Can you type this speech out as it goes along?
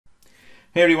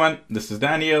Hey everyone, this is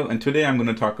Daniel, and today I'm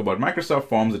going to talk about Microsoft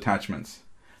Forms attachments.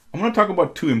 I'm going to talk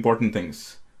about two important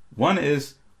things. One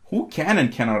is who can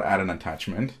and cannot add an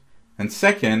attachment, and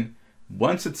second,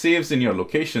 once it saves in your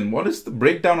location, what is the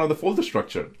breakdown of the folder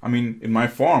structure? I mean, in my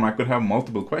form, I could have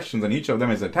multiple questions and each of them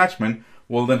is attachment.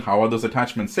 Well, then how are those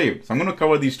attachments saved? So I'm going to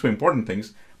cover these two important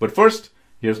things, but first,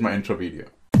 here's my intro video.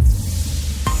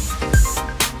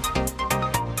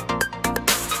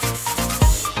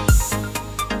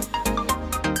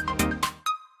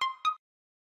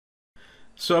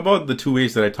 So about the two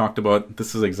ways that I talked about,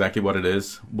 this is exactly what it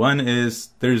is. One is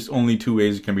there's only two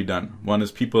ways it can be done. One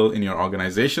is people in your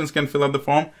organizations can fill out the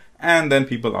form, and then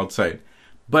people outside.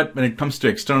 But when it comes to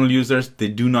external users, they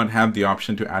do not have the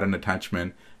option to add an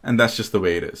attachment, and that's just the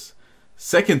way it is.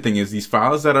 Second thing is these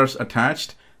files that are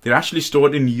attached, they're actually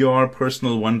stored in your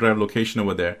personal OneDrive location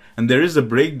over there, and there is a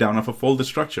breakdown of a folder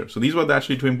structure. So these were the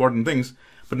actually two important things,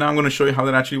 but now I'm going to show you how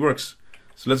that actually works.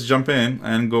 So let's jump in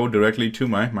and go directly to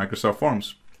my Microsoft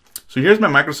Forms. So here's my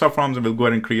Microsoft Forms, and we'll go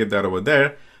ahead and create that over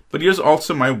there. But here's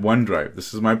also my OneDrive.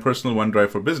 This is my personal OneDrive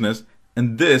for business,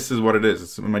 and this is what it is.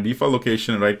 It's my default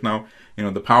location right now. You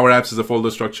know, the Power Apps is a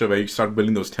folder structure where you start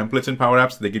building those templates in Power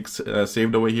Apps. They get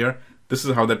saved over here. This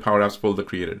is how that Power Apps folder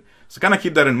created. So kind of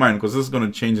keep that in mind because this is going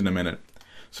to change in a minute.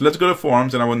 So let's go to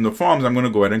Forms, and in the Forms, I'm going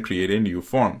to go ahead and create a new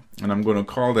form, and I'm going to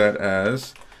call that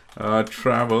as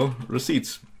travel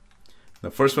receipts. The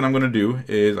first one I'm going to do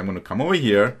is I'm going to come over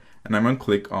here and I'm going to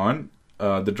click on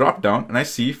the drop down, and I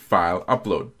see file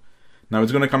upload. Now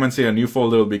it's going to come and say a new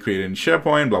folder will be created in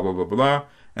SharePoint, blah, blah, blah, blah.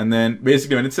 And then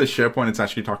basically when it says SharePoint, it's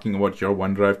actually talking about your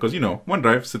OneDrive because, you know,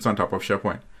 OneDrive sits on top of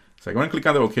SharePoint. So I'm going to click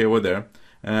on the OK over there.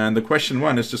 And the question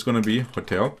one is just going to be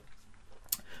hotel.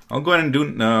 I'll go ahead and do,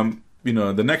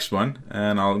 the next one,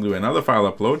 and I'll do another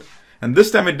file upload. And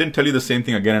this time it didn't tell you the same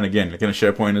thing again and again. Like in a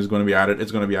SharePoint is going to be added,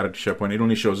 it's going to be added to SharePoint. It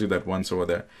only shows you that once over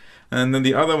there. And then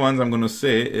the other ones I'm going to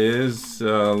say is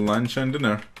lunch and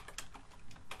dinner.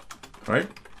 Right?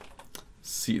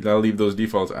 See, I'll leave those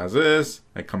defaults as is.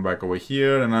 I come back over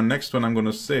here, and our next one I'm going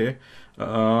to say,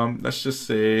 let's just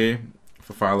say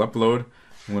for file upload,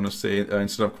 I'm going to say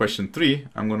instead of question 3,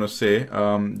 I'm going to say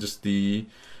just the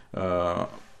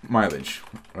mileage.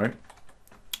 Right?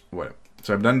 Whatever.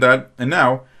 So I've done that, and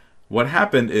now what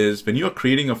happened is when you are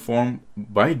creating a form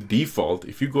by default,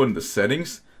 if you go in the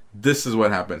settings, this is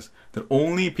what happens. That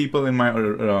only people in my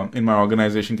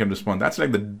organization can respond. That's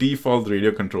like the default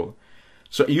radio control.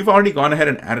 So you've already gone ahead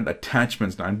and added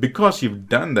attachments now, and because you've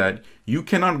done that, you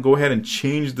cannot go ahead and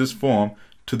change this form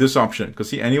to this option. Because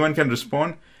see, anyone can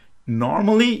respond.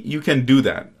 Normally, you can do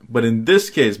that, but in this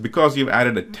case, because you've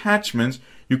added attachments,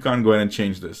 you can't go ahead and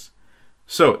change this.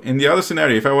 So in the other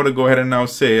scenario, if I were to go ahead and now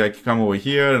say I can come over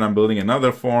here and I'm building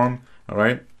another form, all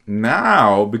right.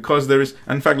 Now, because there is,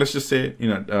 in fact, let's just say,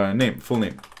 full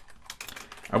name.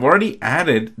 I've already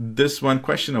added this one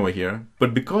question over here,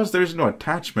 but because there is no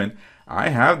attachment, I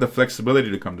have the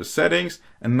flexibility to come to settings,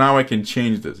 and now I can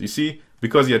change this. You see,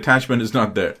 because the attachment is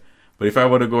not there. But if I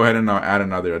were to go ahead and now add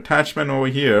another attachment over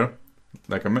here,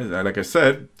 like I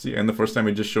said, see, and the first time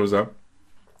it just shows up.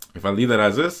 If I leave that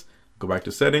as is, go back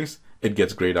to settings, it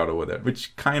gets grayed out over there,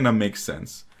 which kind of makes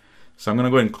sense. So I'm going to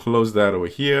go ahead and close that over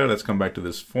here. Let's come back to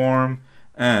this form,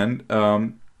 and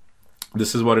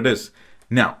this is what it is.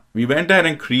 Now, we went ahead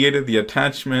and created the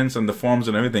attachments and the forms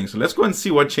and everything. So let's go and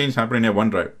see what change happened in your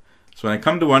OneDrive. So when I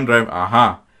come to OneDrive,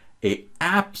 a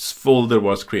apps folder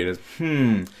was created.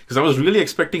 Because I was really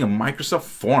expecting a Microsoft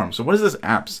form. So what is this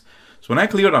apps? So when I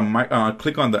click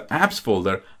on the apps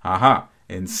folder,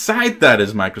 inside that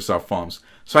is Microsoft Forms.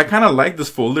 So I kind of like this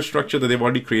folder structure that they've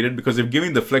already created because they've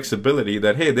given the flexibility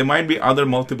that, hey, there might be other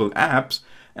multiple apps,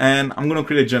 and I'm going to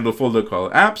create a general folder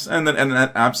called apps, and then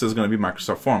that apps is going to be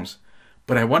Microsoft Forms.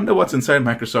 But I wonder what's inside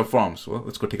Microsoft Forms. Well,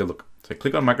 let's go take a look. So I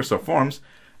click on Microsoft Forms,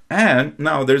 and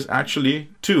now there's actually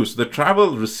two. So the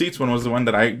travel receipts one was the one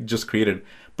that I just created,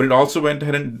 but it also went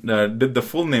ahead and did the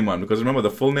full name one, because remember the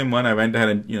full name one, I went ahead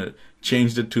and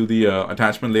changed it to the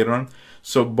attachment later on.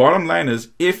 So bottom line is,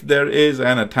 if there is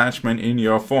an attachment in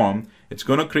your form, it's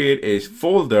going to create a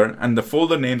folder, and the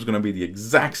folder name is going to be the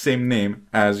exact same name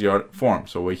as your form.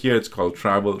 So over here, it's called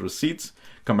travel receipts.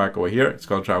 Come back over here, it's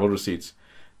called travel receipts.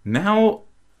 Now,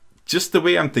 just the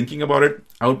way I'm thinking about it,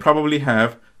 I would probably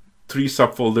have 3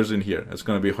 subfolders in here. It's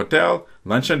going to be hotel,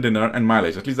 lunch and dinner, and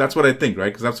mileage. At least that's what I think, right?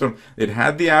 Because that's what it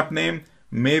had the app name.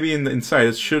 Maybe in the inside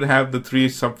it should have the 3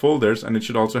 subfolders, and it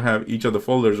should also have each of the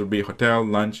folders would be hotel,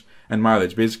 lunch, and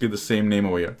mileage. Basically the same name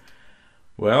over here.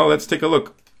 Well, let's take a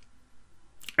look.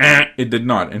 It did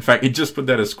not. In fact, it just put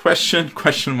that as question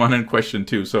 1, and question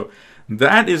 2. So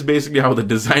that is basically how the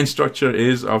design structure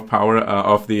is of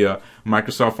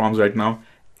Microsoft Forms right now.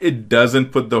 It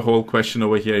doesn't put the whole question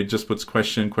over here. It just puts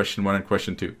question 1, and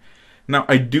question 2. Now,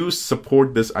 I do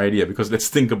support this idea because let's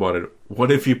think about it.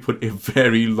 What if you put a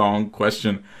very long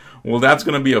question? Well, that's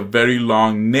going to be a very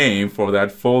long name for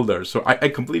that folder. So I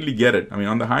completely get it. I mean,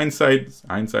 on the hindsight's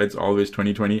always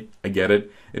 20/20. I get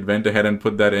it. It went ahead and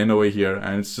put that in over here,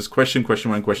 and it's just question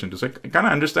 1, question 2. So I kind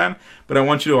of understand, but I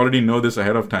want you to already know this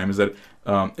ahead of time, is that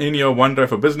in your OneDrive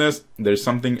for Business, there's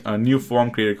a new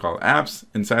form created called apps.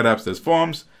 Inside apps, there's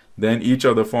forms. Then each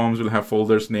of the forms will have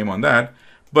folders name on that,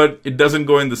 but it doesn't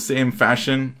go in the same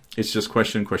fashion. It's just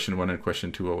question 1, and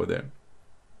question 2 over there.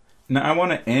 Now, I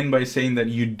want to end by saying that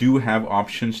you do have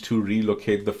options to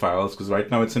relocate the files, because right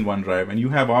now it's in OneDrive, and you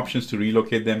have options to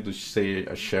relocate them to, say,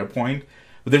 a SharePoint.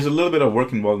 But there's a little bit of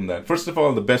work involved in that. First of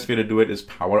all, the best way to do it is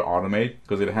Power Automate,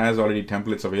 because it has already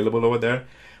templates available over there.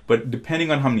 But depending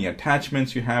on how many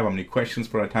attachments you have, how many questions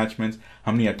per attachments,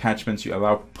 how many attachments you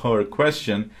allow per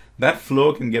question, that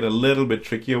flow can get a little bit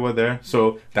tricky over there.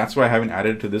 So that's why I haven't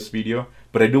added it to this video.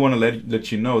 But I do want to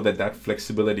let you know that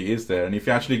flexibility is there. And if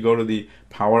you actually go to the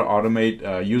Power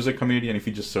Automate user community, and if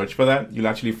you just search for that, you'll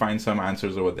actually find some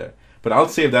answers over there. But I'll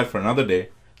save that for another day.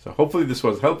 So hopefully this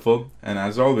was helpful. And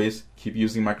as always, keep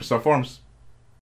using Microsoft Forms.